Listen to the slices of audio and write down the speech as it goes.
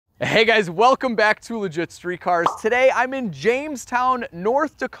Hey guys, welcome back to LegitStreetCars. Today I'm in Jamestown,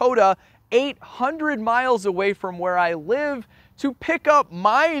 North Dakota, 800 miles away from where I live to pick up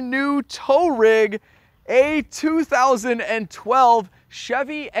my new tow rig, a 2012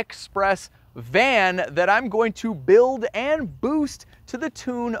 Chevy Express van that I'm going to build and boost to the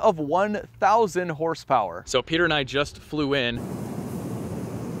tune of 1,000 horsepower. So Peter and I just flew in.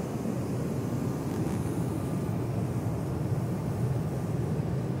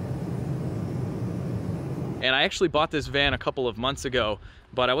 And I actually bought this van a couple of months ago,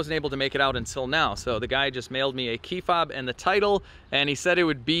 but I wasn't able to make it out until now. So the guy just mailed me a key fob and the title, and he said it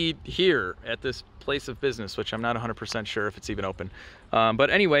would be here at this place of business, which I'm not 100% sure if it's even open. But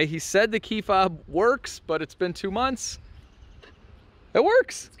anyway, he said the key fob works, but it's been 2 months. It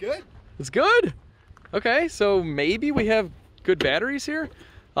works. It's good. It's good. Okay, so maybe we have good batteries here.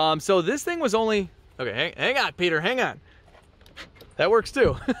 So this thing was only, okay, hang on, Peter, hang on. That works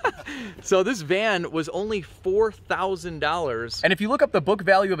too. So this van was only $4,000. And if you look up the book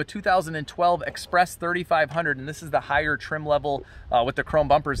value of a 2012 Express 3500, and this is the higher trim level with the chrome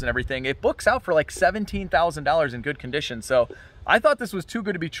bumpers and everything, it books out for like $17,000 in good condition. So I thought this was too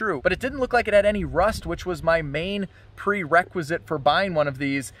good to be true, but it didn't look like it had any rust, which was my main prerequisite for buying one of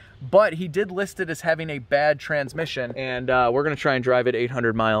these. But he did list it as having a bad transmission, and we're gonna try and drive it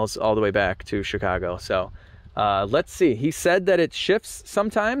 800 miles all the way back to Chicago. So let's see. He said that it shifts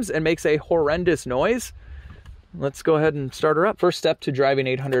sometimes and makes a horrendous noise. Let's go ahead and start her up. First step to driving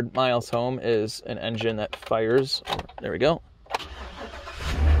 800 miles home is an engine that fires. There we go.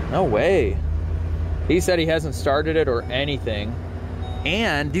 No way. He said he hasn't started it or anything.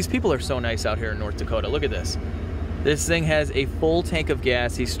 And these people are so nice out here in North Dakota. Look at this. This thing has a full tank of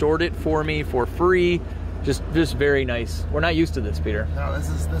gas. He stored it for me for free. Just very nice. We're not used to this, Peter. No, this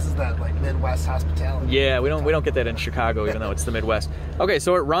is that like Midwest hospitality. Yeah, we don't get that in Chicago, even though it's the Midwest. Okay,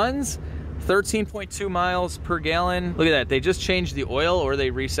 so it runs 13.2 miles per gallon. Look at that. They just changed the oil, or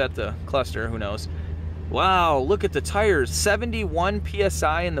they reset the cluster. Who knows? Wow, look at the tires. 71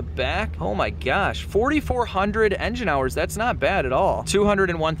 PSI in the back. Oh my gosh. 4,400 engine hours. That's not bad at all.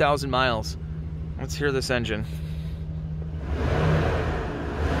 201,000 miles. Let's hear this engine.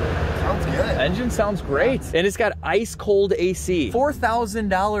 Sounds good. Engine sounds great. And it's got ice cold AC.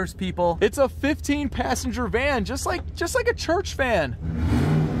 $4,000, people. It's a 15-passenger van, just like a church van.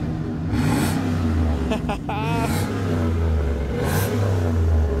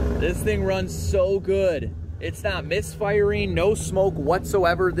 This thing runs so good. It's not misfiring, no smoke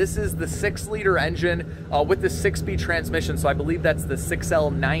whatsoever. This is the 6-liter engine with the 6-speed transmission. So I believe that's the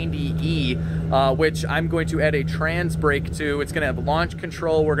 6L90E, which I'm going to add a trans brake to. It's gonna have launch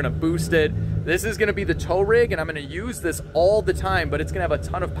control. We're gonna boost it. This is gonna be the tow rig, and I'm gonna use this all the time, but it's gonna have a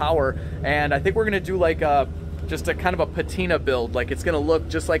ton of power. And I think we're gonna do like just a kind of a patina build. Like it's gonna look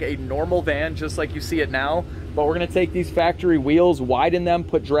just like a normal van, just like you see it now. But we're gonna take these factory wheels, widen them,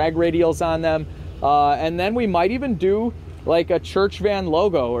 put drag radials on them. And then we might even do like a church van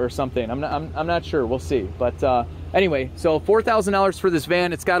logo or something. I'm not sure. We'll see. But anyway, so $4,000 for this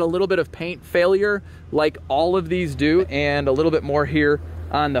van. It's got a little bit of paint failure, like all of these do, and a little bit more here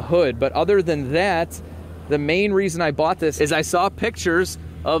on the hood. But other than that, the main reason I bought this is I saw pictures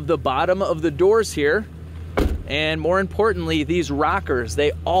of the bottom of the doors here, and more importantly, these rockers.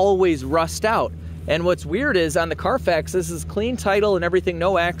 They always rust out. And what's weird is on the Carfax, this is clean title and everything,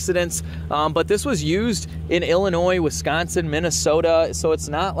 no accidents, but this was used in Illinois, Wisconsin, Minnesota, so it's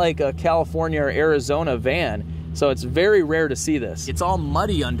not like a California or Arizona van. So it's very rare to see this. It's all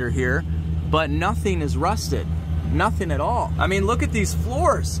muddy under here, but nothing is rusted. Nothing at all. I mean, look at these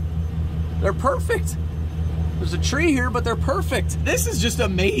floors. They're perfect. There's a tree here, but they're perfect. This is just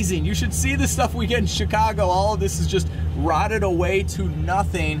amazing. You should see the stuff we get in Chicago. All of this is just rotted away to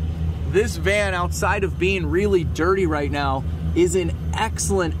nothing. This van, outside of being really dirty right now, is in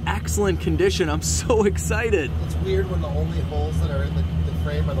excellent, excellent condition. I'm so excited. It's weird when the only holes that are in the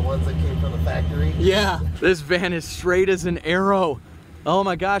frame are the ones that came from the factory. Yeah, this van is straight as an arrow. Oh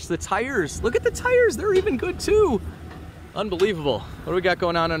my gosh, the tires. Look at the tires, they're even good too. Unbelievable. What do we got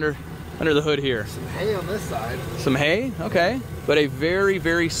going on under the hood here? Some hay on this side. Some hay, okay. But a very,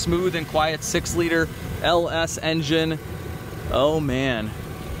 very smooth and quiet 6-liter LS engine. Oh man.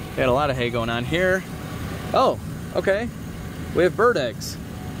 Got a lot of hay going on here. Oh, okay. We have bird eggs.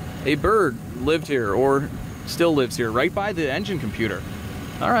 A bird lived here, or still lives here, right by the engine computer.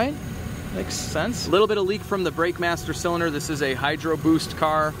 All right, makes sense. A little bit of leak from the brake master cylinder. This is a hydro boost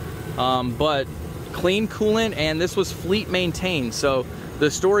car, but clean coolant, and this was fleet maintained. So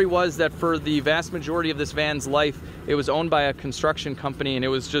the story was that for the vast majority of this van's life, It was owned by a construction company, and it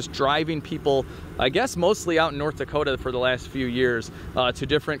was just driving people, I guess mostly out in North Dakota for the last few years, to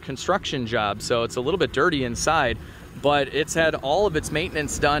different construction jobs. So it's a little bit dirty inside, but it's had all of its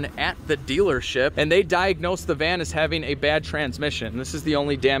maintenance done at the dealership, and they diagnosed the van as having a bad transmission. This is the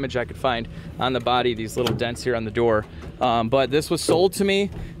only damage I could find on the body, these little dents here on the door. But this was sold to me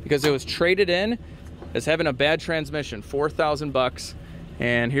because it was traded in as having a bad transmission, 4,000 bucks.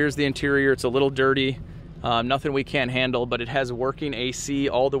 And here's the interior. It's a little dirty, nothing we can't handle, but it has working AC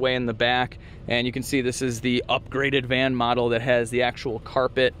all the way in the back. And you can see this is the upgraded van model that has the actual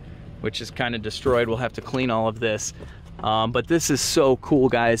carpet, which is kind of destroyed. We'll have to clean all of this. But this is so cool,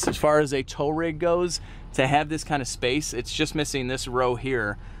 guys. As far as a tow rig goes, to have this kind of space, it's just missing this row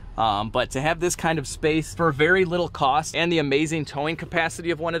here. But to have this kind of space for very little cost and the amazing towing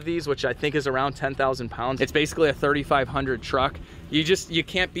capacity of one of these, which I think is around 10,000 pounds, it's basically a 3,500 truck. You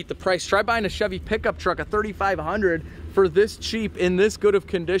can't beat the price. Try buying a Chevy pickup truck, a 3,500 for this cheap in this good of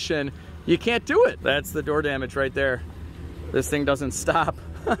condition. You can't do it. That's the door damage right there. This thing doesn't stop.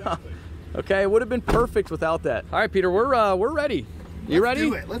 Okay, it would have been perfect without that. All right, Peter, we're ready. You ready?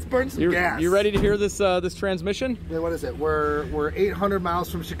 Let's do it. Let's burn some gas. You ready to hear this this transmission? Yeah, what is it? We're 800 miles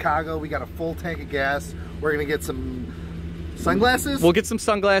from Chicago. We got a full tank of gas. We're gonna get some sunglasses. We'll get some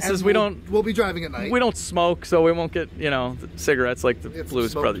sunglasses. We'll be driving at night. We don't smoke, so we won't get, you know, cigarettes like the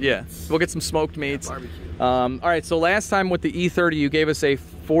Blues Brothers. Yeah, we'll get some smoked meats. Yeah, barbecue. All right. So last time with the E30, you gave us a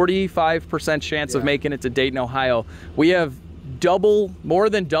 45% chance of making it to Dayton, Ohio. We have more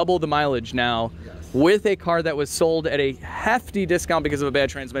than double the mileage now. Yes. With a car that was sold at a hefty discount because of a bad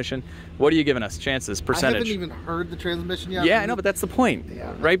transmission. What are you giving us? Chances, percentage? I haven't even heard the transmission yet. Yeah, I know, but that's the point,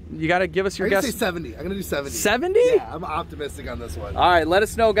 right? You got to give us your guess. I'm going to say 70. I'm going to do 70. 70? Yeah, I'm optimistic on this one. All right, let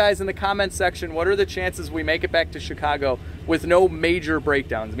us know, guys, in the comment section, what are the chances we make it back to Chicago with no major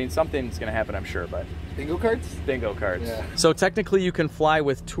breakdowns? I mean, something's going to happen, I'm sure, but... Bingo cards? Bingo cards. Yeah. So technically you can fly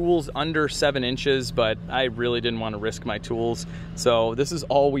with tools under 7 inches, but I really didn't want to risk my tools. So this is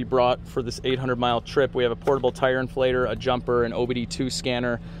all we brought for this 800-mile trip. We have a portable tire inflator, a jumper, an OBD2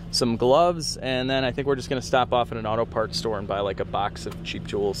 scanner, some gloves, and then I think we're just going to stop off at an auto parts store and buy like a box of cheap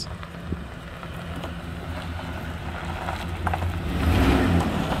tools.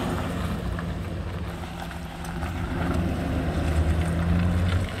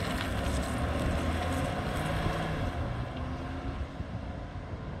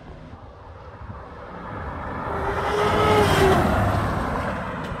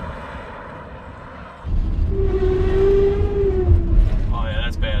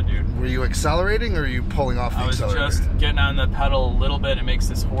 Accelerating, or are you pulling off the accelerator? I was just getting on the pedal a little bit. It makes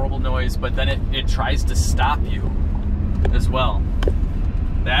this horrible noise, but then it tries to stop you as well.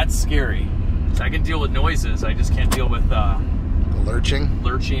 That's scary. So I can deal with noises. I just can't deal with the lurching.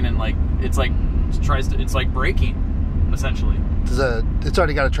 Lurching and like it's like braking essentially. It's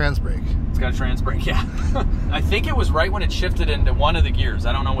already got a trans brake. It's got a trans brake, yeah. I think it was right when it shifted into one of the gears.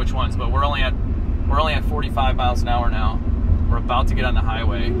 I don't know which ones, but we're only at 45 miles an hour now. We're about to get on the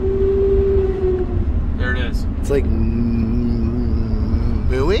highway. There it is. It's like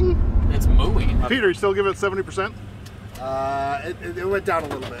mooing? It's mooing. Peter, you still give it 70%? It went down a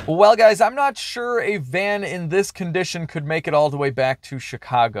little bit. Well, guys, I'm not sure a van in this condition could make it all the way back to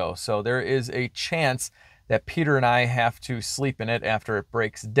Chicago. So there is a chance that Peter and I have to sleep in it after it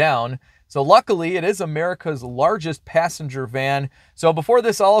breaks down. So luckily, it is America's largest passenger van. So before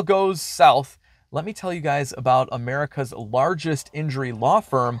this all goes south, let me tell you guys about America's largest injury law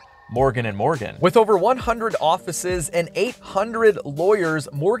firm, Morgan & Morgan. With over 100 offices and 800 lawyers,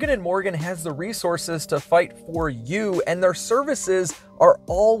 Morgan & Morgan has the resources to fight for you, and their services are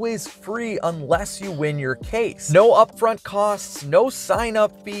always free unless you win your case. No upfront costs, no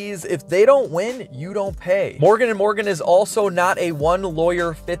sign-up fees. If they don't win, you don't pay. Morgan & Morgan is also not a one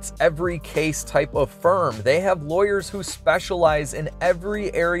lawyer fits every case type of firm. They have lawyers who specialize in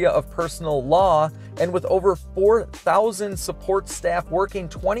every area of personal law, and with over 4,000 support staff working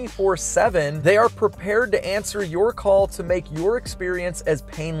 24/7, they are prepared to answer your call to make your experience as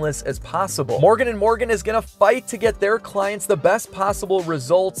painless as possible. Morgan & Morgan is gonna fight to get their clients the best possible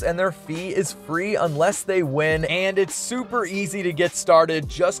results, and their fee is free unless they win, and it's super easy to get started.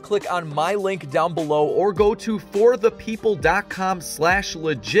 Just click on my link down below or go to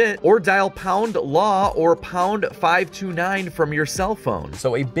forthepeople.com/legit or dial #law or #529 from your cell phone.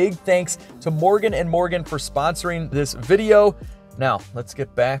 So a big thanks to Morgan & Morgan for sponsoring this video. Now, let's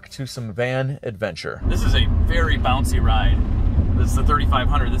get back to some van adventure. This is a very bouncy ride. This is the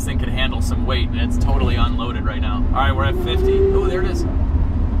 3500. This thing could handle some weight, and it's totally unloaded right now. All right, we're at 50. Oh, there it is.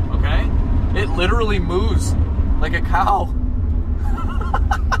 Okay. It literally moves like a cow.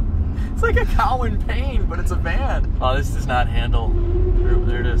 It's like a cow in pain, but it's a van. Oh, this does not handle.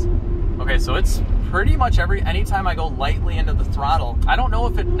 There it is. Okay, so it's pretty much anytime I go lightly into the throttle, I don't know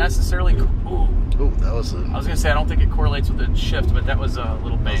if it necessarily. Ooh, that was. I was gonna say I don't think it correlates with the shift, but that was a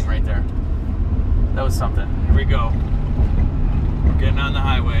little bang right there. That was something. Here we go. We're getting on the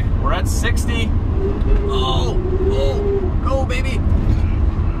highway. We're at 60. Oh, go baby.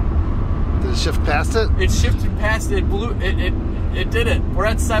 Did it shift past it? It shifted past it. It did it. We're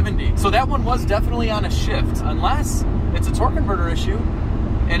at 70. So that one was definitely on a shift, unless it's a torque converter issue,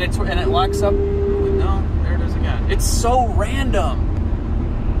 and it locks up. No, there it is again. It's so random.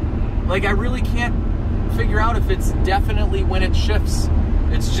 Like, I really can't figure out if it's definitely when it shifts.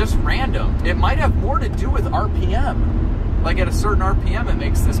 It's just random. It might have more to do with RPM. Like, at a certain RPM, it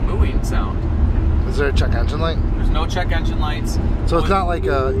makes this mooing sound. Is there a check engine light? There's no check engine lights. So it's not like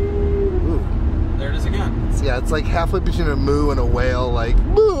a. Ooh. There it is again. Yeah, it's like halfway between a moo and a whale, like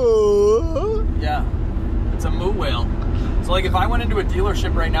moo. Yeah, it's a moo whale. So like if I went into a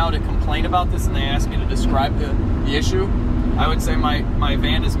dealership right now to complain about this and they asked me to describe the issue, I would say my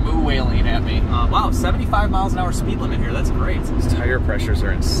van is moo whaling at me. Wow, 75 miles an hour speed limit here. That's great. These tire pressures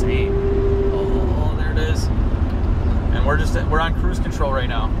are insane. Oh, there it is. And we're on cruise control right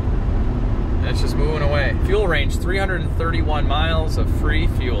now. And it's just moving away. Fuel range, 331 miles of free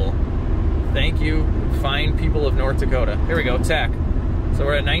fuel. Thank you, fine people of North Dakota. Here we go, tach. So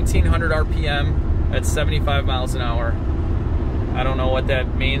we're at 1900 RPM at 75 miles an hour. I don't know what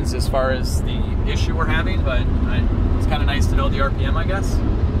that means as far as the issue we're having, but it's kind of nice to know the RPM, I guess.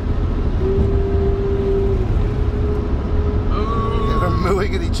 Yeah, they're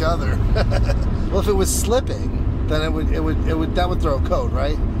mooing at each other. Well, if it was slipping, then that would throw a code,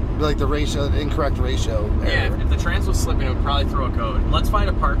 right? Be like the ratio, the incorrect ratio error. Yeah, if the trans was slipping, it would probably throw a code. Let's find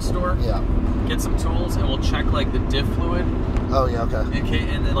a parts store. Yeah. Get some tools, and we'll check like the diff fluid. Oh yeah, okay.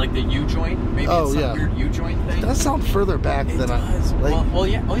 And then like the U joint. Maybe it's some weird U joint thing. It does sound further back than does. Well,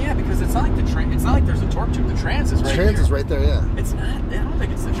 yeah. Oh yeah, because it's not like it's not like there's a torque tube. The trans is right here. The trans is right there. Yeah. It's not. I don't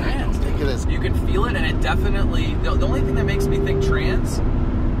think it's the trans. I think it is. You can feel it, and it definitely. The only thing that makes me think trans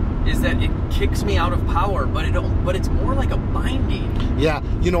is that it kicks me out of power, but it's more like a binding. Yeah,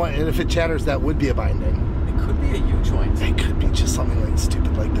 you know what? And if it chatters, that would be a binding. It could be a U joint. It could be just something like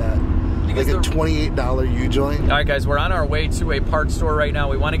stupid like that. Because like a $28 U joint. All right, guys, we're on our way to a parts store right now.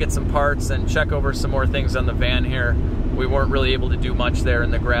 We want to get some parts and check over some more things on the van here. We weren't really able to do much there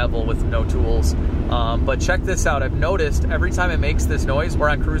in the gravel with no tools. But check this out. I've noticed every time it makes this noise, we're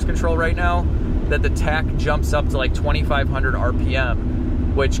on cruise control right now, that the tach jumps up to like 2,500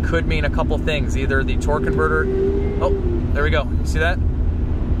 RPM, which could mean a couple things. Either the torque converter, oh, there we go. You see that?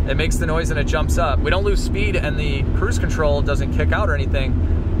 It makes the noise and it jumps up. We don't lose speed and the cruise control doesn't kick out or anything.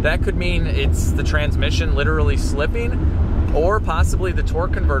 That could mean it's the transmission literally slipping, or possibly the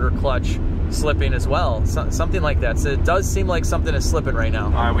torque converter clutch slipping as well. Something like that. So it does seem like something is slipping right now.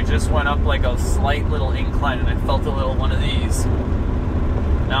 All right, we just went up like a slight little incline and I felt a little one of these.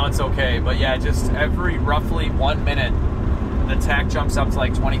 Now it's okay, but yeah, just every roughly 1 minute, the tach jumps up to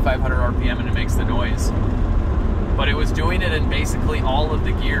like 2,500 RPM and it makes the noise. But it was doing it in basically all of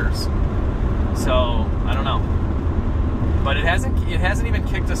the gears. So, I don't know. But it hasn't even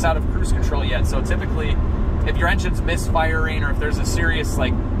kicked us out of cruise control yet. So typically, if your engine's misfiring or if there's a serious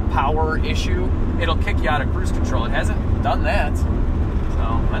like power issue, it'll kick you out of cruise control. It hasn't done that.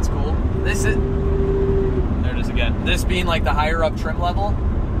 So, that's cool. There it is again. This being like the higher up trim level,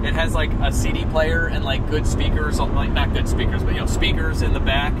 it has like a CD player and like good speakers, like not good speakers, but you know, speakers in the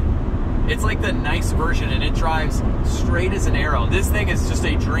back. It's like the nice version and it drives straight as an arrow. This thing is just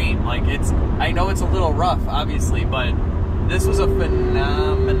a dream. Like I know it's a little rough, obviously, but this was a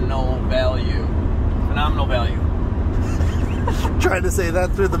phenomenal value. Phenomenal value. Trying to say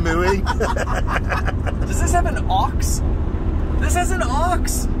that through the mooing. Does this have an aux? This has an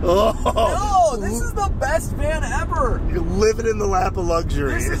aux. Oh. No, this is the best van ever. You're living in the lap of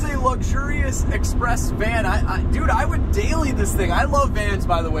luxury. This is a luxurious express van. Dude, I would daily this thing. I love vans,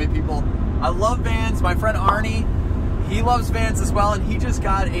 by the way, people. I love vans. My friend Arnie, he loves vans as well, and he just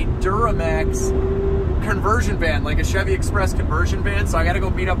got a Duramax conversion van, like a Chevy Express conversion van, so I got to go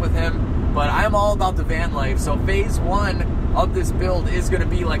meet up with him. But I'm all about the van life. So phase 1 of this build is going to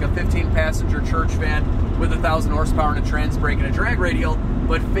be like a 15-passenger church van with 1,000 horsepower and a trans brake and a drag radial.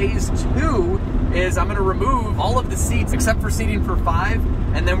 But phase 2 is I'm going to remove all of the seats except for seating for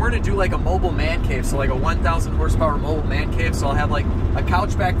 5, and then we're going to do like a mobile man cave, so like a 1,000 horsepower mobile man cave. So I'll have like a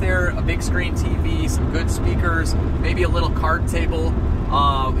couch back there, a big screen TV, some good speakers, maybe a little card table,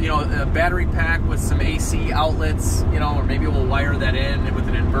 you know, a battery pack with some AC outlets, you know, or maybe we'll wire that in with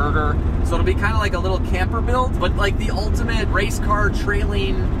an inverter. So it'll be kind of like a little camper build, but like the ultimate race car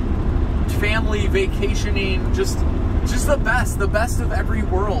trailing family vacationing, just the best of every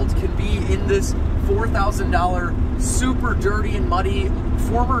world can be in this $4,000 super dirty and muddy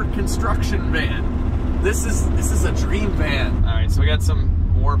former construction van. This is a dream van. All right, so we got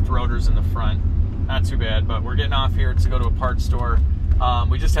some warped rotors in the front. Not too bad, but we're getting off here to go to a parts store.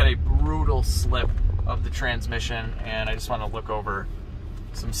 We just had a brutal slip of the transmission, and I just want to look over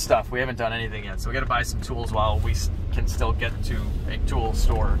some stuff. We haven't done anything yet, so we got to buy some tools while we can still get to a tool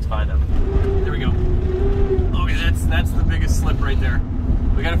store to buy them. There we go. Okay, that's the biggest slip right there.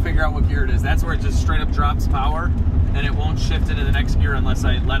 We got to figure out what gear it is. That's where it just straight up drops power, and it won't shift into the next gear unless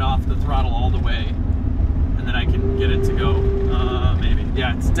I let off the throttle all the way, and then I can get it to go. Maybe.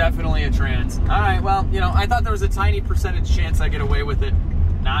 Yeah, it's definitely a trans. All right, well, you know, I thought there was a tiny percentage chance I get away with it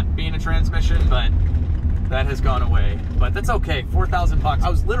not being a transmission, but that has gone away. But that's okay, 4,000 bucks. I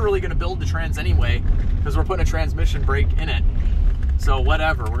was literally gonna build the trans anyway because we're putting a transmission brake in it. So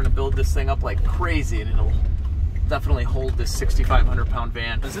whatever, we're gonna build this thing up like crazy, and it'll definitely hold this 6,500 pound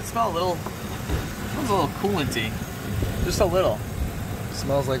van. Does it smell a little, it smells a little coolanty? Just a little.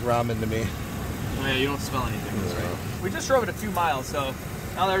 Smells like ramen to me. Oh yeah, you don't smell anything, that's right. We just drove it a few miles, so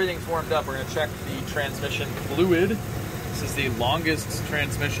now that everything's warmed up, we're gonna check the transmission fluid. This is the longest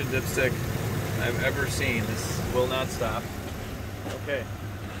transmission dipstick I've ever seen. This will not stop. Okay.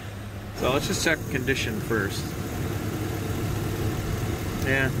 So let's just check condition first.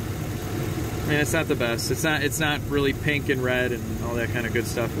 Yeah. I mean, it's not the best. It's not really pink and red and all that kind of good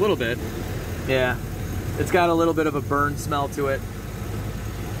stuff. A little bit. Yeah. It's got a little bit of a burn smell to it.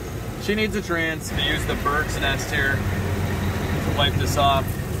 She needs a trans. I use the bird's nest here to wipe this off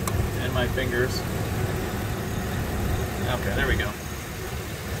and my fingers. Okay, there we go.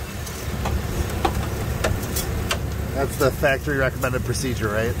 That's the factory recommended procedure,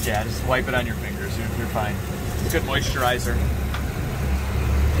 right? Yeah, just wipe it on your fingers. You're fine. It's a good moisturizer.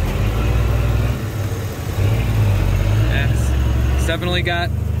 Yeah, it's definitely got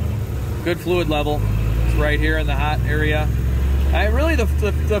good fluid level. It's right here in the hot area. Really,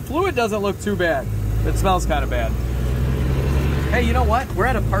 the fluid doesn't look too bad. It smells kind of bad. Hey, you know what? We're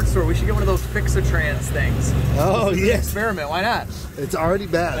at a parts store. We should get one of those Fix-A-Trans things. Oh, yes. Experiment. Why not? It's already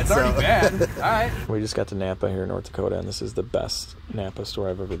bad. It's already bad. All right. We just got to Napa here in North Dakota, and this is the best Napa store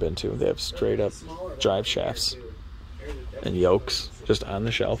I've ever been to. They have straight up drive shafts and yokes just on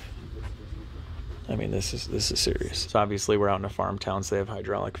the shelf. I mean, this is serious. So obviously we're out in a farm town, so they have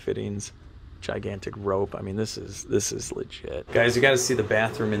hydraulic fittings, gigantic rope. I mean, this is legit. Guys, you got to see the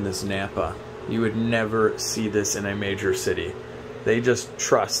bathroom in this Napa. You would never see this in a major city. They just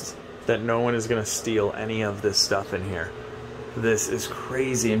trust that no one is going to steal any of this stuff in here. This is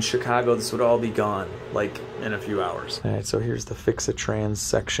crazy. In Chicago, this would all be gone, like, in a few hours. All right, so here's the Fix-A-Trans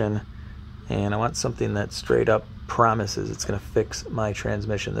section. And I want something that straight up promises it's going to fix my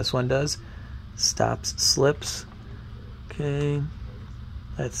transmission. This one does. Stops slips. Okay.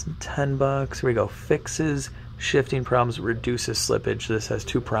 That's 10 bucks. Here we go. Fixes shifting problems, reduces slippage. This has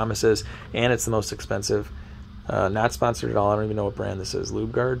 2 promises, and it's the most expensive. Not sponsored at all. I don't even know what brand this is.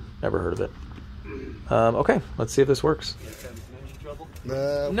 Lube Guard? Never heard of it. Okay, let's see if this works.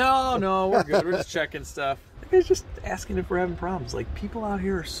 No, we're good. We're just checking stuff. The guy's just asking if we're having problems. Like, people out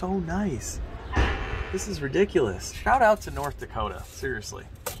here are so nice. This is ridiculous. Shout out to North Dakota. Seriously.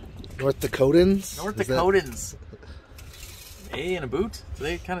 North Dakotans? North Dakotans. A and a boot? Do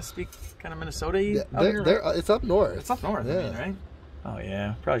they kind of speak kind of Minnesota-y out here? Right? It's up north. It's up north, yeah. I mean, right? Oh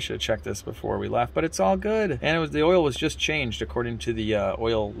yeah, probably should have checked this before we left, but it's all good. And the oil was just changed according to the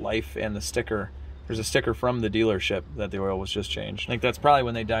oil life and the sticker. There's a sticker from the dealership that the oil was just changed. I think that's probably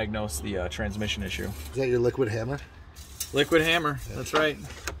when they diagnosed the transmission issue. Is that your liquid hammer? Liquid hammer, that's right.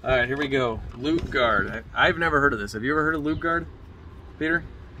 All right, here we go. Lube Guard. I've never heard of this. Have you ever heard of Lube Guard, Peter?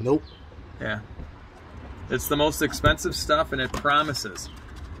 Nope. Yeah. It's the most expensive stuff, and it promises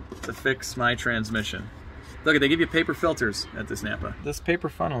to fix my transmission. Look, they give you paper filters at this Napa. This paper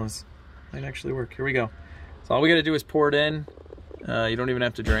funnel might actually work. Here we go. So all we got to do is pour it in. You don't even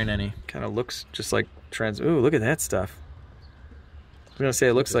have to drain any. Kind of looks just like Ooh, look at that stuff. I was gonna say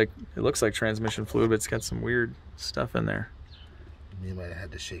it looks like transmission fluid, but it's got some weird stuff in there. You might have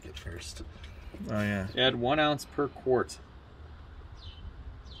had to shake it first. Oh yeah. Add 1 ounce per quart.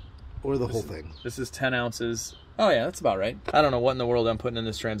 Or the whole thing. This is 10 ounces. Oh yeah, that's about right. I don't know what in the world I'm putting in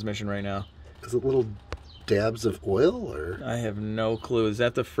this transmission right now. Is it little dabs of oil, or? I have no clue. Is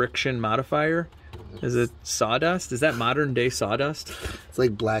that the friction modifier? Is it sawdust? Is that modern day sawdust? It's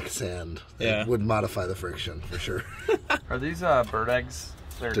like black sand. Yeah. It would modify the friction for sure. Are these bird eggs?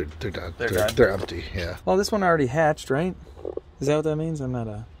 They're done. They're done. They're empty. Yeah. Well, this one already hatched, right? Is that what that means? I'm not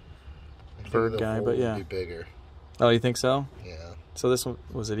a bird guy, but yeah. Be bigger. Oh, you think so? Yeah. So this one,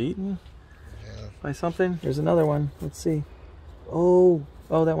 was it eaten? by something. There's another one. Let's see. Oh,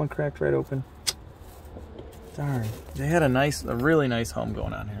 that one cracked right open. Darn. They had a really nice home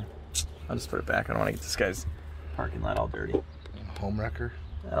going on here. I'll just put it back. I don't want to get this guy's parking lot all dirty. Home wrecker?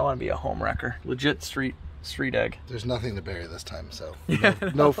 I don't want to be a home wrecker. Legit street egg. There's nothing to bury this time, so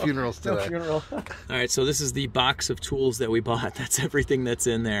no funerals today. No funeral. All right, so this is the box of tools that we bought. That's everything that's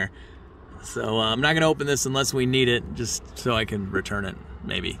in there. So I'm not going to open this unless we need it, just so I can return it,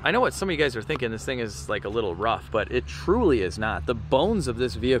 maybe. I know what some of you guys are thinking. This thing is like a little rough, but it truly is not. The bones of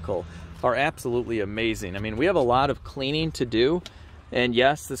this vehicle are absolutely amazing. I mean, we have a lot of cleaning to do. And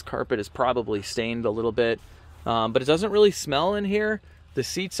yes, this carpet is probably stained a little bit, but it doesn't really smell in here. The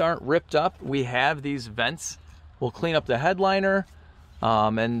seats aren't ripped up. We have these vents. We'll clean up the headliner.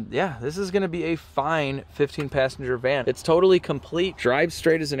 And yeah, this is gonna be a fine 15-passenger van. It's totally complete, drives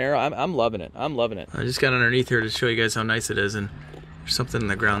straight as an arrow. I'm loving it, I'm loving it. I just got underneath here to show you guys how nice it is, and there's something in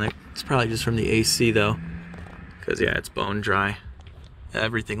the ground. It's probably just from the AC though, because yeah, it's bone dry.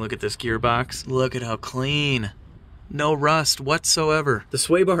 Everything, look at this gearbox. Look at how clean. No rust whatsoever. The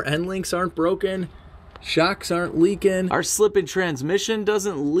sway bar end links aren't broken. Shocks aren't leaking. Our slip-in transmission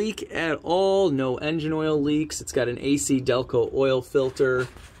doesn't leak at all. No engine oil leaks. It's got an AC Delco oil filter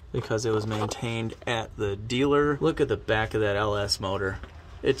because it was maintained at the dealer. Look at the back of that LS motor.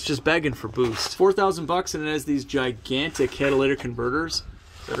 It's just begging for boost. 4,000 bucks, and it has these gigantic catalytic converters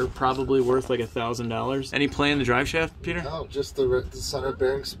that are probably worth like $1,000. Any play in the drive shaft, Peter? No, just the center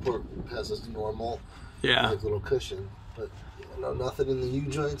bearing support has a normal like little cushion, but nothing in the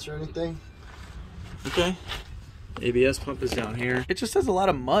U-joints or anything. Okay. ABS pump is down here. It just has a lot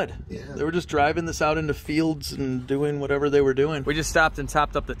of mud. Yeah. They were just driving this out into fields and doing whatever they were doing. We just stopped and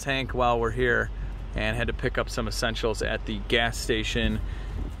topped up the tank while we're here and had to pick up some essentials at the gas station,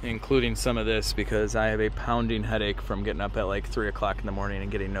 including some of this because I have a pounding headache from getting up at like 3 o'clock in the morning and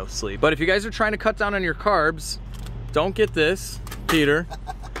getting no sleep. But if you guys are trying to cut down on your carbs, don't get this, Peter.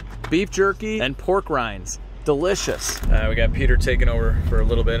 Beef jerky and pork rinds. Delicious. We got Peter taking over for a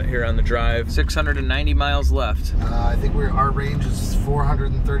little bit here on the drive. 690 miles left. I think our range is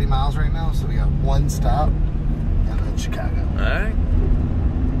 430 miles right now, so we got one stop and then Chicago. All right.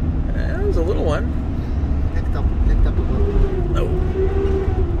 That was a little one. Picked up a little. Oh.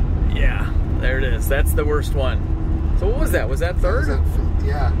 Yeah, there it is. That's the worst one. So what was that? Was that third?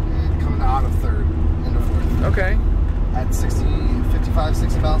 Yeah, coming out of third into fourth. Okay. At 55,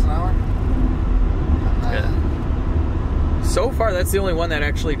 60 miles an hour. Yeah. So far, that's the only one that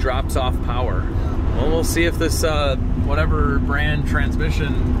actually drops off power. Yeah. Well, we'll see if this whatever brand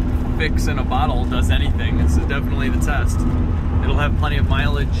transmission fix in a bottle does anything. This is definitely the test. It'll have plenty of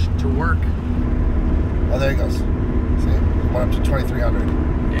mileage to work. Oh, there he goes. See? Went up to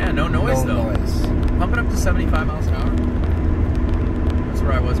 2,300. Yeah, no noise though. No noise. Pumping up to 75 miles an hour. That's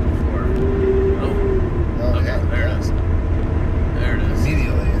where I was before. Oh, okay, yeah. There it is. There it is.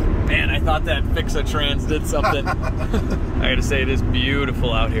 Immediately. Man, I thought that Fix-A-Trans did something. I gotta say, it is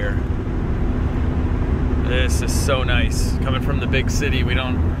beautiful out here. This is so nice. Coming from the big city, we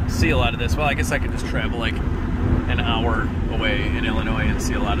don't see a lot of this. Well, I guess I could just travel like an hour away in Illinois and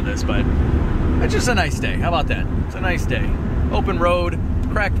see a lot of this, but it's just a nice day. How about that? It's a nice day. Open road,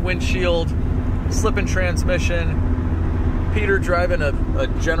 cracked windshield, slip-in transmission, Peter driving a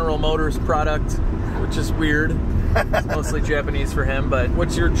General Motors product, which is weird. It's mostly Japanese for him, but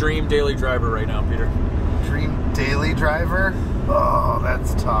what's your dream daily driver right now, Peter? Dream daily driver? Oh,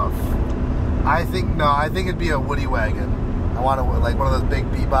 that's tough. I think it'd be a Woody wagon. I want like one of those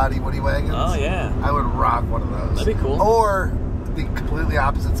big B-body Woody wagons. Oh, yeah. I would rock one of those. That'd be cool. Or the completely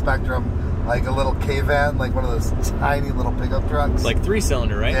opposite spectrum, like a little K-van, like one of those tiny little pickup trucks. Like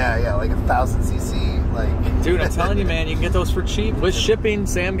 3-cylinder, right? Yeah, like 1,000cc. Like, dude, I'm telling you, man, you can get those for cheap. With shipping,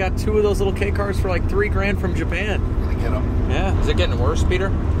 Sam got 2 of those little K cars for like $3,000 from Japan. I'm gonna get them. Yeah. Is it getting worse, Peter?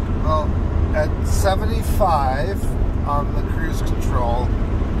 Well, at 75 on the cruise control,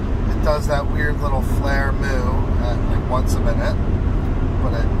 it does that weird little flare moo at like once a minute.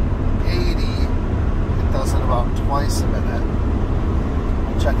 But at 80, it does it about twice a minute.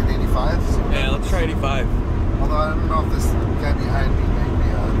 We'll check at 85. Yeah, let's try 85. Although I don't know if this guy behind me may be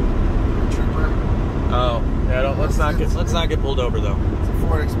a trooper. Oh, yeah. Let's not get pulled over though. It's a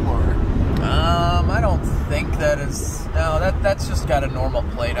Ford Explorer. I don't think that is. No, that's just got a normal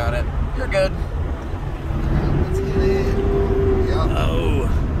plate on it. You're good. Let's get it. Yep. Oh.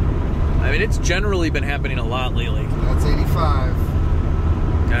 I mean, it's generally been happening a lot lately. That's 85.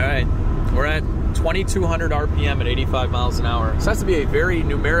 All right. We're at 2200 RPM at 85 miles an hour. So that's to be a very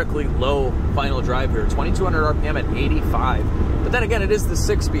numerically low final drive here. 2200 RPM at 85. But then again, it is the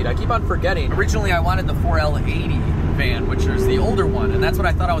 6-speed. I keep on forgetting. Originally, I wanted the 4L80 van, which is the older one, and that's what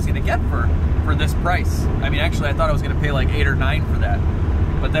I thought I was going to get for this price. I mean, actually, I thought I was going to pay like 8 or 9 for that.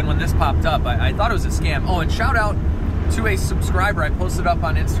 But then when this popped up, I thought it was a scam. Oh, and shout out to a subscriber. I posted up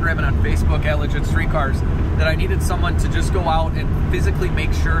on Instagram and on Facebook at LegitStreetCars that I needed someone to just go out and physically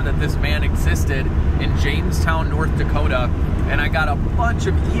make sure that this van existed in Jamestown, North Dakota. And I got a bunch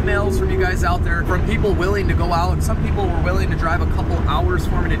of emails from you guys out there, from people willing to go out. Some people were willing to drive a couple hours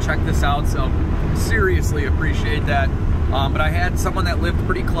for me to check this out, so seriously appreciate that. But I had someone that lived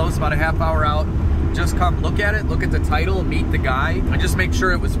pretty close, about a half hour out, just come look at it, look at the title, meet the guy, and just make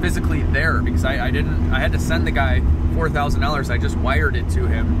sure it was physically there, because I had to send the guy $4,000. I just wired it to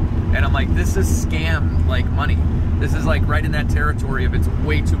him, and I'm like, this is scam like money. This is like right in that territory of it's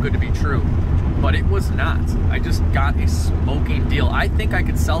way too good to be true. But it was not. I just got a smoking deal. I think I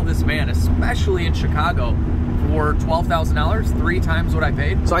could sell this van, especially in Chicago, for $12,000, 3 times what I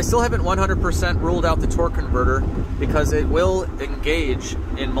paid. So I still haven't 100% ruled out the torque converter, because it will engage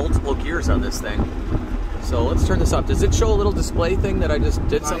in multiple gears on this thing. So let's turn this up. Does it show a little display thing that I just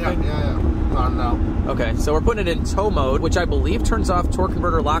did something? Yeah. On now. Okay, so we're putting it in tow mode, which I believe turns off torque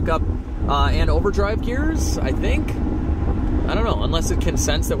converter lockup and overdrive gears, I think. I don't know, unless it can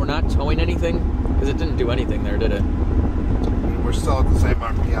sense that we're not towing anything, because it didn't do anything there, did it? We're still at the same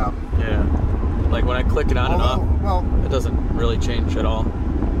RPM. Yeah. Like when I click it on and off, well, it doesn't really change at all.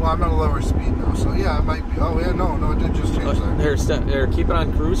 Well, I'm at a lower speed now, so yeah, it might be. Oh yeah, no, it did just change there. There, keep it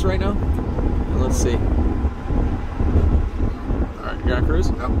on cruise right now. Let's see. All right, you're on cruise?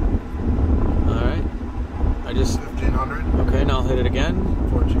 Yep. All right. I just 1500. Okay, now I'll hit it again.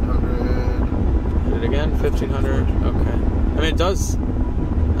 1400. Hit it again. 1500. Okay. I mean, it does. I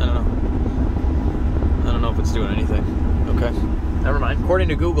don't know if it's doing anything. Okay. Never mind. According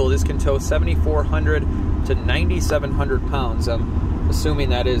to Google, this can tow 7,400 to 9,700 pounds. I'm assuming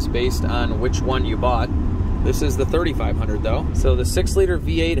that is based on which one you bought. This is the 3,500 though. So the 6-liter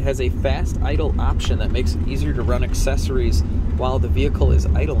V8 has a fast idle option that makes it easier to run accessories while the vehicle is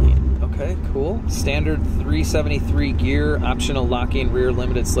idling. Okay, cool. Standard 373 gear, optional locking rear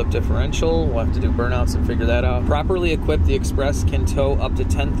limited slip differential. We'll have to do burnouts and figure that out. Properly equipped, the Express can tow up to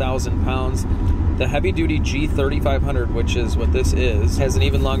 10,000 pounds. The heavy-duty G3500, which is what this is, has an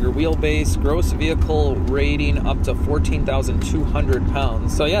even longer wheelbase, gross vehicle rating up to 14,200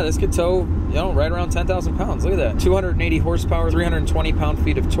 pounds. So yeah, this could tow, right around 10,000 pounds. Look at that. 280 horsepower, 320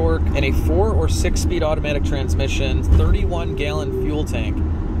 pound-feet of torque, and a 4- or 6-speed automatic transmission, 31-gallon fuel tank.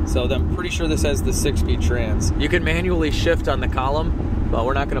 So I'm pretty sure this has the 6-speed trans. You can manually shift on the column, but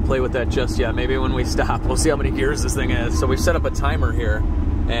we're not going to play with that just yet. Maybe when we stop, we'll see how many gears this thing has. So we've set up a timer here.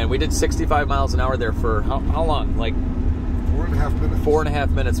 And we did 65 miles an hour there for how long? Like 4.5 minutes.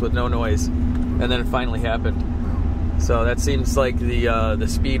 4.5 minutes with no noise, and then it finally happened. So that seems like the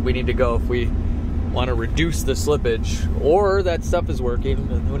speed we need to go if we want to reduce the slippage, or that stuff is working.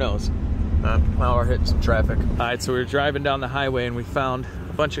 Who knows? Well, we're hitting some traffic. All right, so we were driving down the highway and we found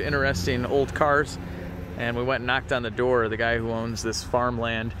a bunch of interesting old cars, and we went and knocked on the door of the guy who owns this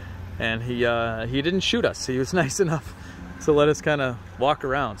farmland, and he didn't shoot us. He was nice enough to let us kind of walk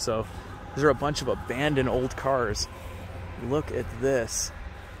around. So these are a bunch of abandoned old cars. Look at this.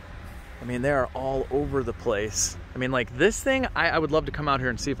 I mean, they are all over the place. I mean, like this thing, I would love to come out here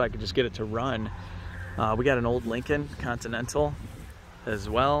and see if I could just get it to run. We got an old Lincoln Continental as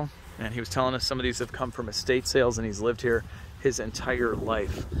well. And he was telling us some of these have come from estate sales, and he's lived here his entire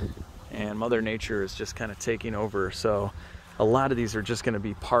life. And Mother Nature is just kind of taking over. So a lot of these are just going to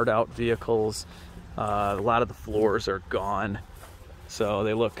be part out vehicles. A lot of the floors are gone, so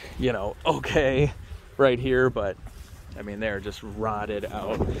they look, okay right here, but I mean, they're just rotted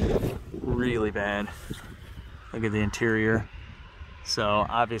out really bad. Look at the interior. So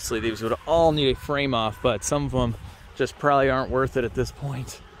obviously these would all need a frame off, but some of them just probably aren't worth it at this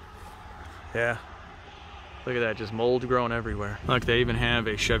point. Yeah, look at that, just mold growing everywhere. Look, they even have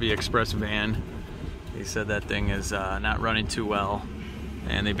a Chevy Express van. He said that thing is not running too well,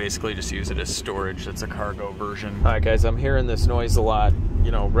 and they basically just use it as storage. That's a cargo version. All right, guys, I'm hearing this noise a lot,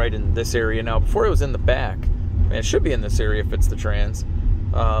 right in this area. Now, before it was in the back, and it should be in this area if it's the trans.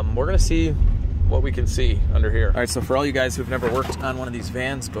 We're gonna see what we can see under here. All right, so for all you guys who've never worked on one of these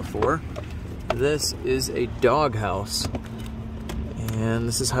vans before, this is a doghouse. And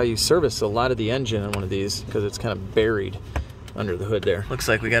this is how you service a lot of the engine on one of these, because it's kind of buried under the hood there. Looks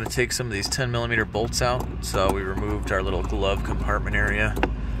like we got to take some of these 10mm bolts out, so we removed our little glove compartment area.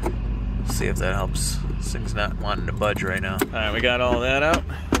 See if that helps. This thing's not wanting to budge right now. All right, we got all that out.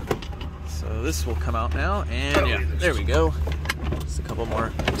 Let's So this will come out now, and yeah, there we go. Just a couple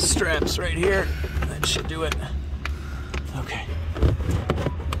more straps right here. That should do it. Okay.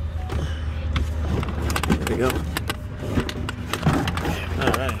 There we go.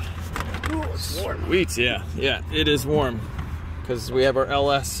 All right. Ooh, it's warm. Sweet, yeah, it is warm because we have our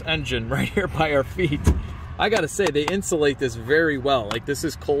LS engine right here by our feet. I gotta say, they insulate this very well. Like, this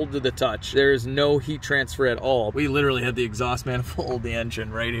is cold to the touch. There is no heat transfer at all. We literally have the exhaust manifold of the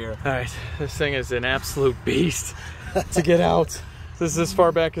engine right here. All right, this thing is an absolute beast to get out. This is as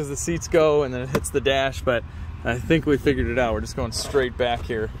far back as the seats go, and then it hits the dash, but I think we figured it out. We're just going straight back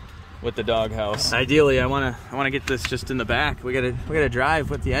here with the doghouse. Ideally, I wanna get this just in the back. We gotta drive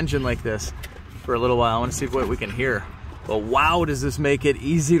with the engine like this for a little while. I wanna see what we can hear. But wow, does this make it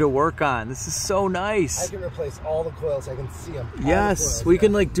easy to work on. This is so nice. I can replace all the coils. I can see them. Yes, we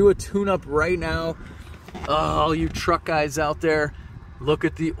can like do a tune-up right now. Oh, you truck guys out there, look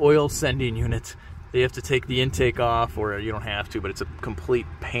at the oil sending unit. They have to take the intake off, or you don't have to, but it's a complete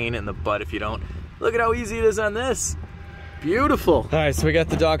pain in the butt if you don't. Look at how easy it is on this. Beautiful. All right, so we got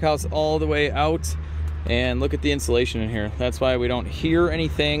the doghouse all the way out, and look at the insulation in here. That's why we don't hear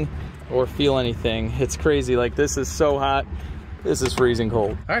anything or feel anything. It's crazy. Like, this is so hot. This is freezing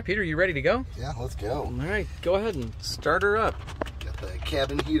cold. All right, Peter, you ready to go? Yeah, let's go. All right, go ahead and start her up. Got the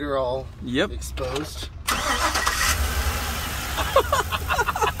cabin heater all exposed.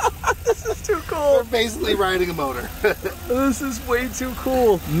 This is too cool. We're basically riding a motor. This is way too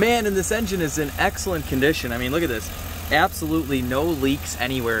cool. Man, and this engine is in excellent condition. I mean, look at this. Absolutely no leaks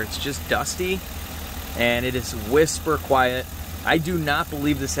anywhere. It's just dusty, and it is whisper quiet. I do not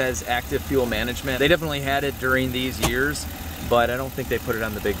believe this has active fuel management. They definitely had it during these years, but I don't think they put it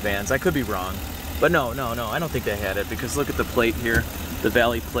on the big vans. I could be wrong. But no, I don't think they had it, because look at the plate here, the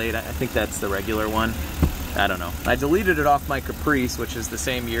Valley plate. I think that's the regular one. I don't know. I deleted it off my Caprice, which is the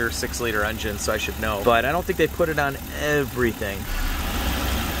same year, 6-liter engine, so I should know. But I don't think they put it on everything.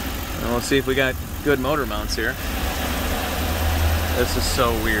 Well, let's see if we got good motor mounts here. This is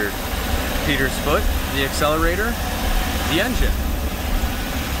so weird. Peter's foot, the accelerator, the engine.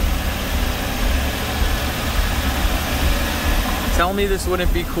 Tell me this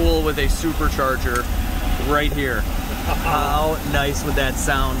wouldn't be cool with a supercharger right here. How nice would that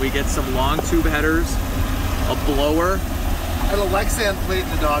sound? We get some long tube headers, a blower, and a Lexan plate in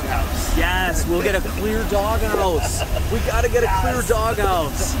the doghouse. Yes, we'll get a clear doghouse. We gotta get a clear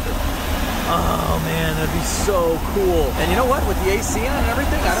doghouse. Oh man, that'd be so cool. And you know what? With the AC on and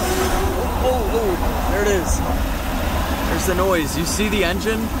everything, I don't. Oh, there it is. There's the noise. You see the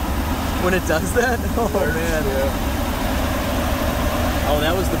engine when it does that? Oh man. Yeah. Oh,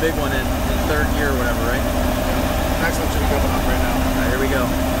 that was the big one in third gear or whatever, right? Next one should be going up right now. All right, here we go.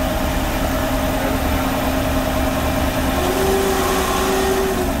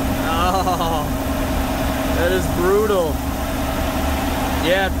 Oh, that is brutal.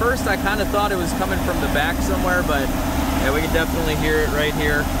 Yeah, at first I kind of thought it was coming from the back somewhere, but yeah, we can definitely hear it right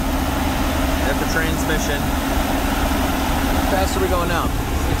here at the transmission. How fast are we going now?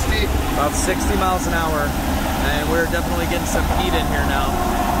 60. About 60 miles an hour, and we're definitely getting some heat in here now.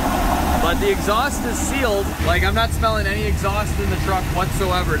 But the exhaust is sealed. Like, I'm not smelling any exhaust in the truck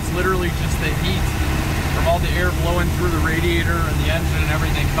whatsoever. It's literally just the heat from all the air blowing through the radiator and the engine and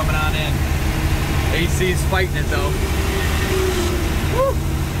everything coming on in. AC is fighting it though. Woo.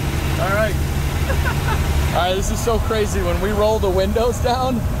 All right. All right, this is so crazy. When we roll the windows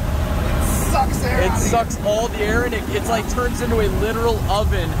down, it sucks air. It sucks all the air, and it like turns into a literal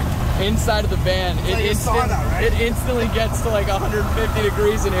oven inside of the van. It instantly gets to like 150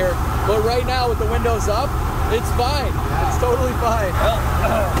 degrees in here. But right now with the windows up, it's fine. It's totally fine. Well,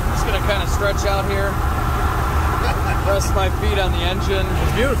 I'm just gonna kind of stretch out here, rest my feet on the engine.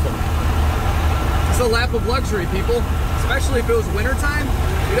 It's beautiful. It's a lap of luxury, people. Especially if it was wintertime,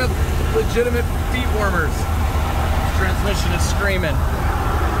 you'd have legitimate feet warmers. This transmission is screaming.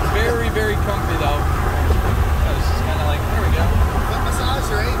 Very, very comfy though. It's just kind of like, there we go. Foot massage,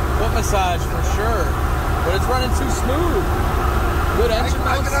 right? Foot massage for sure. But it's running too smooth. Good engine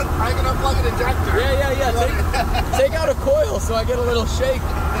mounts. I can unplug an injector. Yeah. Take out a coil so I get a little shake.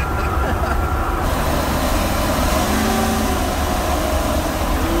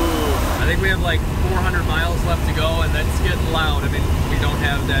 I think we have like 400 miles left to go, and that's getting loud. I mean, we don't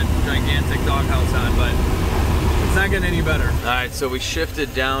have that gigantic doghouse on, but it's not getting any better. All right, so we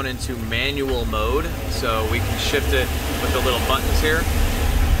shifted down into manual mode, so we can shift it with the little buttons here.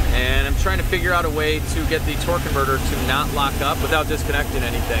 And I'm trying to figure out a way to get the torque converter to not lock up without disconnecting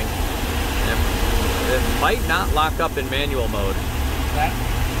anything. It might not lock up in manual mode.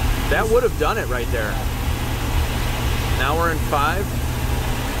 That would have done it right there. Now we're in 5.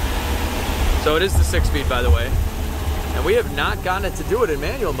 So it is the 6-speed, by the way. And we have not gotten it to do it in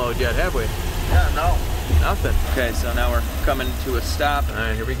manual mode yet, have we? Yeah, no. Nothing. Okay, so now we're coming to a stop. All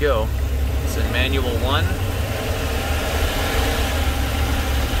right, here we go. It's in manual 1.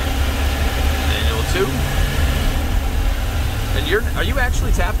 Manual 2. And are you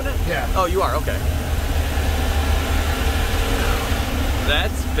actually tapping it? Yeah. Oh, you are, okay.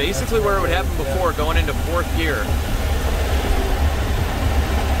 That's basically where it would happen before, going into 4th gear.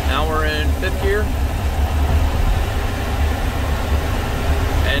 Now we're in 5th gear.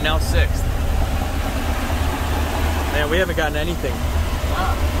 And now 6th. Man, we haven't gotten anything.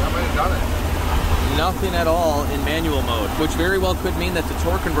 Wow, I might have done it. Nothing at all in manual mode, which very well could mean that the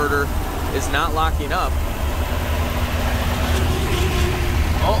torque converter is not locking up.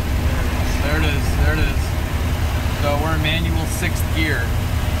 Oh, there it is, there it is. So we're in manual 6th gear.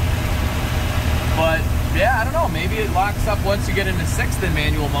 But yeah, I don't know, maybe it locks up once you get into 6th in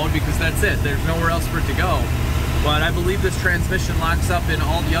manual mode because that's it. There's nowhere else for it to go. But I believe this transmission locks up in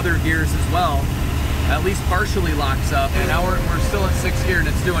all the other gears as well. At least partially locks up. And now we're still in 6th gear and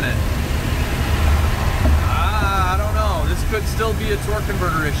it's doing it. I don't know. This could still be a torque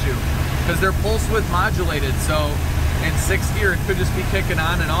converter issue because they're pulse width modulated. So in 6th gear, it could just be kicking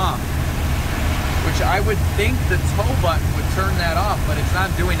on and off. Which I would think the tow button would turn that off, but it's not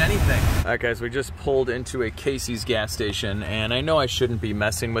doing anything. All right, guys, we just pulled into a Casey's gas station, and I know I shouldn't be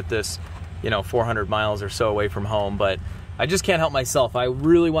messing with this, you know, 400 miles or so away from home, but I just can't help myself. I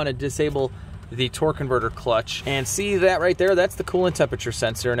really want to disable the torque converter clutch, and see that right there? That's the coolant temperature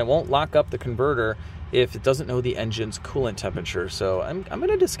sensor, and it won't lock up the converter if it doesn't know the engine's coolant temperature. So I'm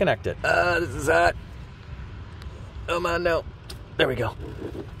gonna disconnect it. This is hot. Come on now. There we go.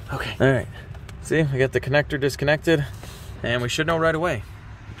 Okay. All right. See, we got the connector disconnected, and we should know right away.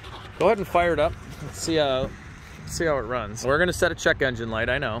 Go ahead and fire it up. Let's see how it runs. We're gonna set a check engine light,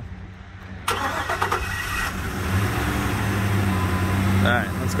 I know. All right,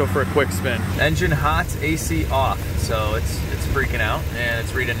 let's go for a quick spin. Engine hot, AC off. So it's freaking out, and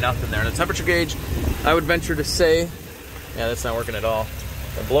it's reading nothing there. The temperature gauge, I would venture to say, yeah, that's not working at all.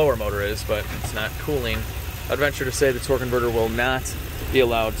 The blower motor is, but it's not cooling. I'd venture to say the torque converter will not be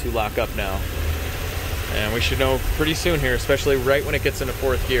allowed to lock up now. And we should know pretty soon here, especially right when it gets into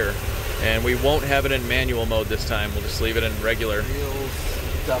 4th gear. And we won't have it in manual mode this time. We'll just leave it in regular.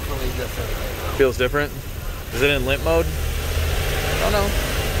 Feels definitely different right now. Feels different? Is it in limp mode? Oh no.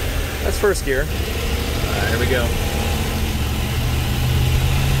 That's 1st gear. All right, here we go.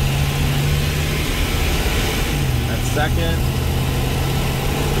 That's 2nd.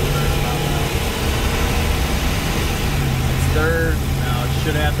 That's 3rd. Now it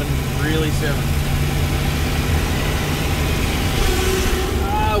should happen really soon.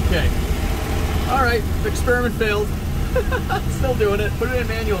 Okay. All right, experiment failed. Still doing it. Put it in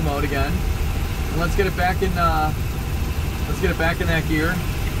manual mode again. And let's get it back in. Let's get it back in that gear.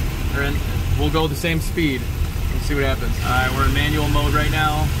 And we'll go the same speed. Let's see what happens. All right, we're in manual mode right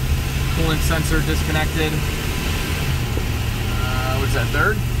now. Coolant sensor disconnected. What's that,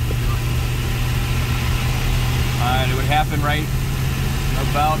 3rd? All right, it would happen right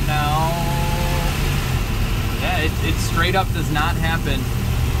about now. Yeah, it straight up does not happen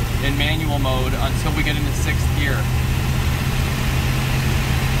in manual mode until we get into 6th gear.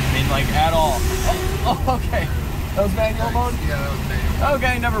 I mean, like, at all. Oh, okay. That was manual mode? Yeah, that was manual.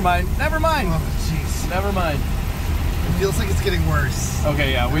 Okay, never mind. Never mind. Oh, jeez. Never mind. It feels like it's getting worse.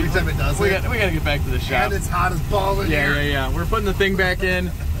 Okay, yeah. Every time it does we gotta get back to the shop. And it's hot as balls in here. Yeah. We're putting the thing back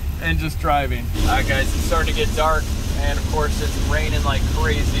in and just driving. All right, guys, it's starting to get dark, and of course, it's raining like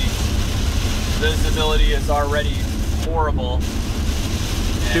crazy. Visibility is already horrible.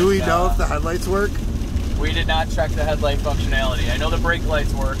 Do we know if the headlights work? We did not check the headlight functionality. I know the brake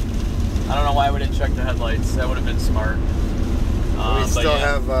lights work. I don't know why we didn't check the headlights. That would have been smart. We still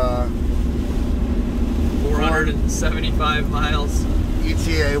have 475 miles.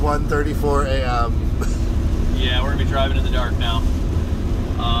 ETA 1:34 a.m. Yeah, we're gonna be driving in the dark now.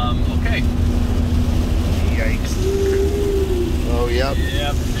 Okay. Yikes. Oh, yep.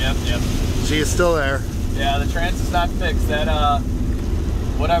 Yep. She is still there. Yeah, the trans is not fixed. That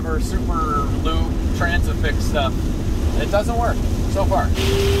whatever super lube transit fix stuff, it doesn't work so far.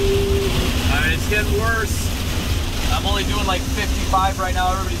 Alright, it's getting worse. I'm only doing like 55 right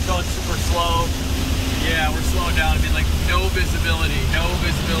now. Everybody's going super slow. Yeah, we're slowing down. I mean, like, no visibility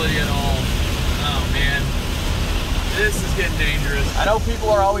at all. Oh man, this is getting dangerous. I know people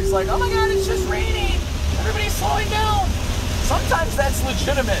are always like, oh my god, it's just raining, everybody's slowing down. Sometimes that's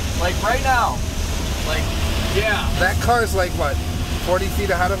legitimate, like right now. Like, yeah. That car's like, what, 40 feet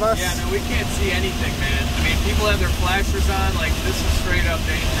ahead of us? Yeah, no, we can't see anything, man. I mean, people have their flashers on. Like, this is straight up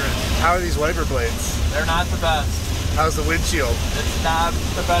dangerous. How are these wiper blades? They're not the best. How's the windshield? It's not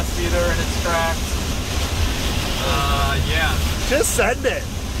the best either, and it's cracked. Yeah. Just send it.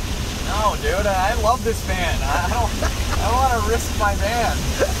 No, dude, I love this van. I don't want to risk my van.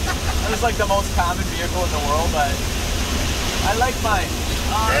 It's like the most common vehicle in the world, but I like mine.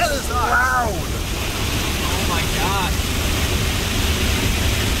 That is loud. Oh my god.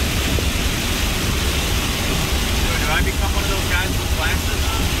 Dude, do I become one of those guys with flashers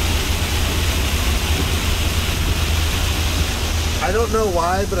on? I don't know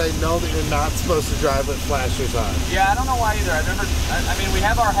why, but I know that you're not supposed to drive with flashers on. Yeah, I don't know why either. I mean, we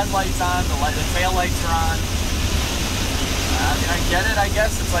have our headlights on, the tail lights are on. I mean, I get it, I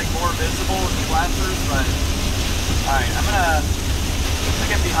guess. It's like more visible with the flashers, but... Alright, I'm gonna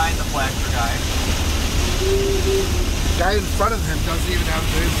get behind the flasher guy. The guy in front of him doesn't even have...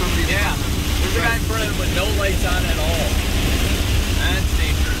 There's somebody... Yeah, there's a guy in front of him with no lights on at all. That's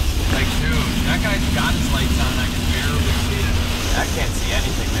dangerous. Like, dude, that guy's got his lights on. I can barely see it. I can't see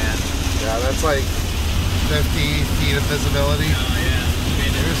anything, man. Yeah, that's like 50 feet of visibility. Oh, yeah. I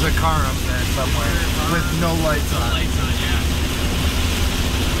mean, there's a car up there somewhere with no lights on. No lights on, yeah.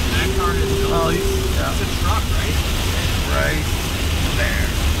 That car has no lights. Yeah. That's a truck, right? Right there.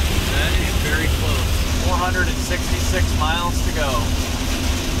 That is very close. 466 miles to go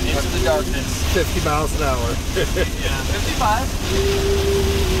into the darkness. 50 miles an hour. Yeah, 55.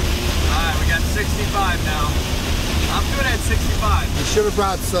 Alright, we got 65 now. I'm good at 65. You should have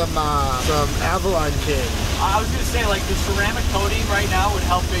brought some Avalon King. I was gonna say, like, the ceramic coating right now would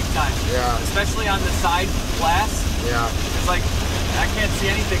help big time. Yeah. Especially on the side glass. Yeah. It's like, I can't see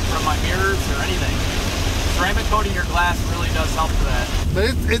anything from my mirrors or anything. Ceramic coating your glass really does help for that.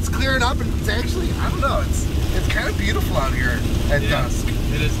 But it's clearing up, and it's actually, I don't know, it's kind of beautiful out here at dusk.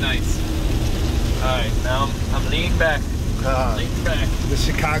 It is nice. Alright, now I'm leaning back. Leaning back. The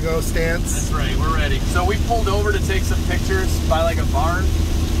Chicago stance. That's right, we're ready. So we pulled over to take some pictures by like a barn.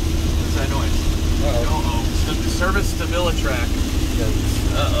 What's that noise? Uh-oh. Service StabiliTrak.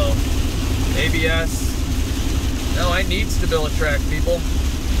 Uh-oh. ABS. No, I need StabiliTrak, people.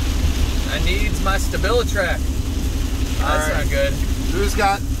 I need my StabiliTrak. That's not good. Who's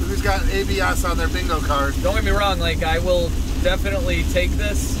got ABS on their bingo card? Don't get me wrong, like, I will definitely take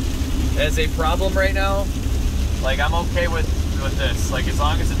this as a problem right now. Like, I'm okay with this. Like, as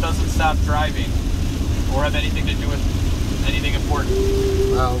long as it doesn't stop driving or have anything to do with anything important.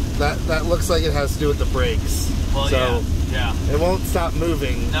 Well, that looks like it has to do with the brakes. Well, so yeah. It won't stop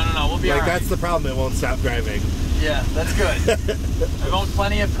moving. No, we'll be all right. That's the problem. It won't stop driving. Yeah, that's good. I've owned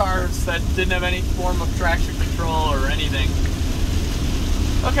plenty of cars that didn't have any form of traction control or anything.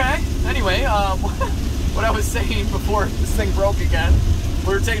 Okay, anyway, what I was saying before this thing broke again,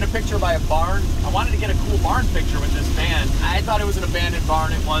 we were taking a picture by a barn. I wanted to get a cool barn picture with this van. I thought it was an abandoned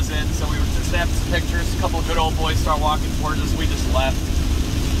barn, it wasn't, so we were just snapping some pictures. A couple of good old boys start walking towards us, we just left.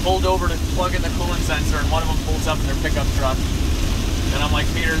 Pulled over to plug in the coolant sensor, and one of them pulls up in their pickup truck. And I'm like,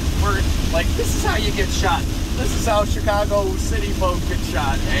 Peter, we're like, this is how you get shot. This is how Chicago city folk get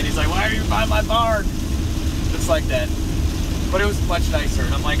shot. And he's like, why are you by my barn? Just like that. But it was much nicer.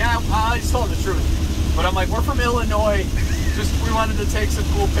 And I'm like, I just told him the truth. But I'm like, we're from Illinois. We wanted to take some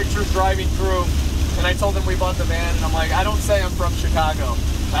cool pictures driving through. And I told him we bought the van. And I'm like, I don't say I'm from Chicago.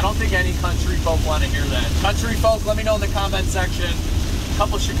 I don't think any country folk want to hear that. Country folk, let me know in the comment section. A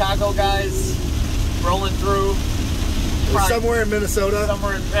couple Chicago guys rolling through. Somewhere in Minnesota.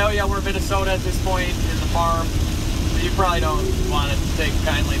 Oh yeah, we're in Minnesota at this point in the farm. You probably don't want to take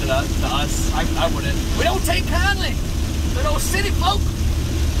kindly to us. I wouldn't. We don't take kindly to those city folk.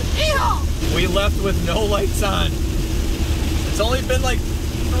 Yeehaw! We left with no lights on. It's only been like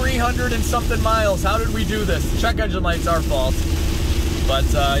 300 and something miles. How did we do this? The check engine light's our fault. But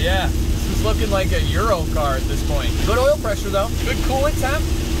yeah, this is looking like a Euro car at this point. Good oil pressure though. Good coolant temp.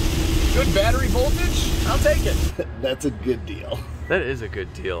 Good battery voltage. I'll take it. That's a good deal. That is a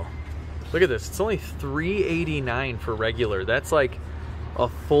good deal. Look at this. It's only $3.89 for regular. That's like a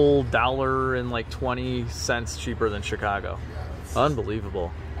full $1.20 cheaper than Chicago. Yeah,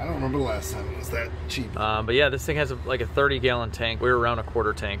 unbelievable. I don't remember the last time it was that cheap. But yeah, this thing has like a 30-gallon tank. We were around a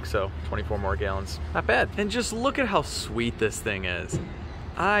quarter tank, so 24 more gallons. Not bad. And just look at how sweet this thing is.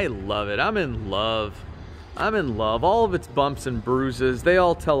 I love it. I'm in love. I'm in love. All of its bumps and bruises, they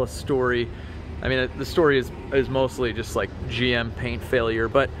all tell a story. I mean, the story is mostly just like GM paint failure,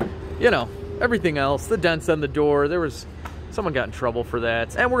 but you know, everything else, the dents on the door, someone got in trouble for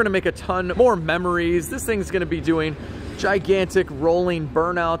that. And we're gonna make a ton more memories. This thing's gonna be doing gigantic rolling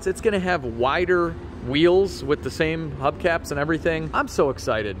burnouts. It's gonna have wider wheels with the same hubcaps and everything. I'm so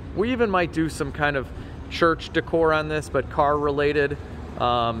excited. We even might do some kind of church decor on this, but car related.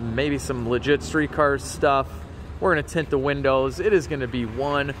 Maybe some legit street cars stuff. We're gonna tint the windows. It is gonna be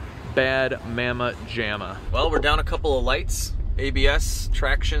one bad mama jamma. Well, we're down a couple of lights. ABS,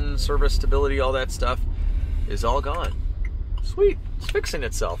 traction, service stability, all that stuff is all gone. Sweet, it's fixing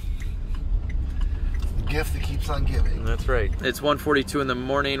itself. The gift that keeps on giving. That's right. It's 1:42 in the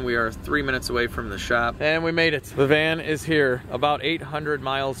morning. We are 3 minutes away from the shop and we made it. The van is here, about 800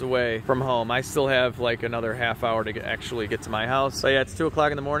 miles away from home. I still have like another half hour to actually get to my house. So yeah, it's 2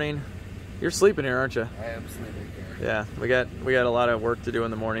 o'clock in the morning. You're sleeping here, aren't you? I am sleeping here. Yeah, we got a lot of work to do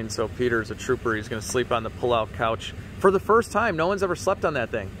in the morning. So Peter's a trooper. He's gonna sleep on the pull-out couch for the first time. No one's ever slept on that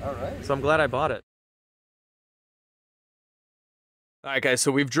thing. All right. So I'm glad I bought it. All right, guys,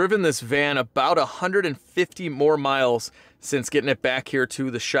 so we've driven this van about 150 more miles since getting it back here to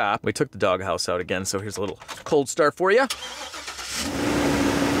the shop. We took the doghouse out again, so here's a little cold start for you.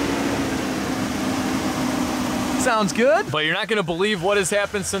 Sounds good, but you're not gonna believe what has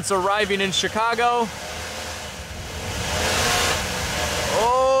happened since arriving in Chicago.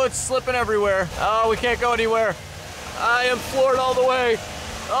 Oh, it's slipping everywhere. Oh, we can't go anywhere. I am floored all the way.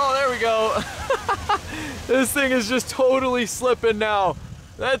 Oh, there we go. This thing is just totally slipping now.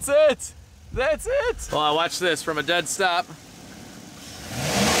 That's it. That's it. Well, watch this from a dead stop.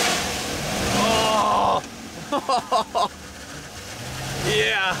 Oh.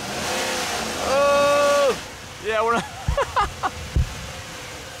 Yeah. Oh. Yeah, we're not.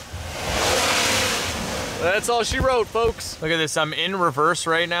 That's all she wrote, folks. Look at this, I'm in reverse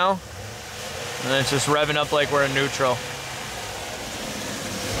right now. And it's just revving up like we're in neutral.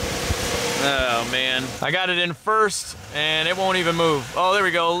 Oh man. I got it in first and it won't even move. Oh, there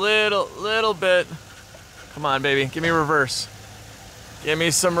we go, little bit. Come on, baby, give me reverse. Give me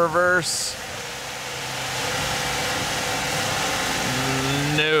some reverse.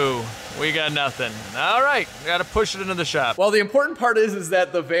 No, we got nothing. All right, gotta push it into the shop. Well, the important part is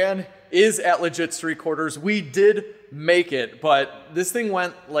that the van is at legit street quarters. We did make it, but this thing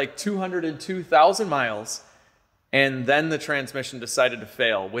went like 202,000 miles and then the transmission decided to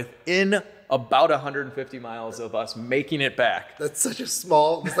fail within about 150 miles of us making it back. That's such a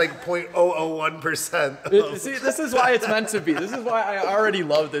small, it's like 0.001%. See, this is why it's meant to be. This is why I already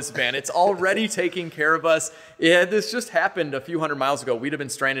love this van. It's already taking care of us. Yeah, this just happened a few hundred miles ago. We'd have been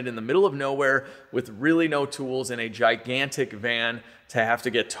stranded in the middle of nowhere with really no tools in a gigantic van to have to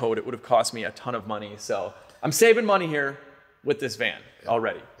get towed. It would have cost me a ton of money. So I'm saving money here with this van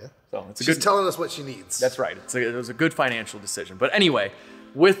already. Yeah. So it's a She's telling us what she needs. That's right. It was a good financial decision. But anyway,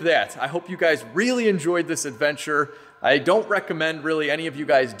 with that, I hope you guys really enjoyed this adventure. I don't recommend really any of you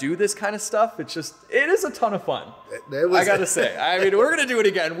guys do this kind of stuff. It is a ton of fun. I gotta say. I mean, we're gonna do it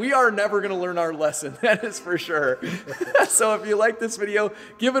again. We are never gonna learn our lesson, that is for sure. So if you like this video,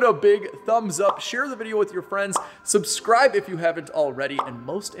 give it a big thumbs up, share the video with your friends, subscribe if you haven't already, and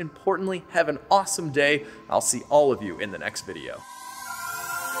most importantly, have an awesome day. I'll see all of you in the next video.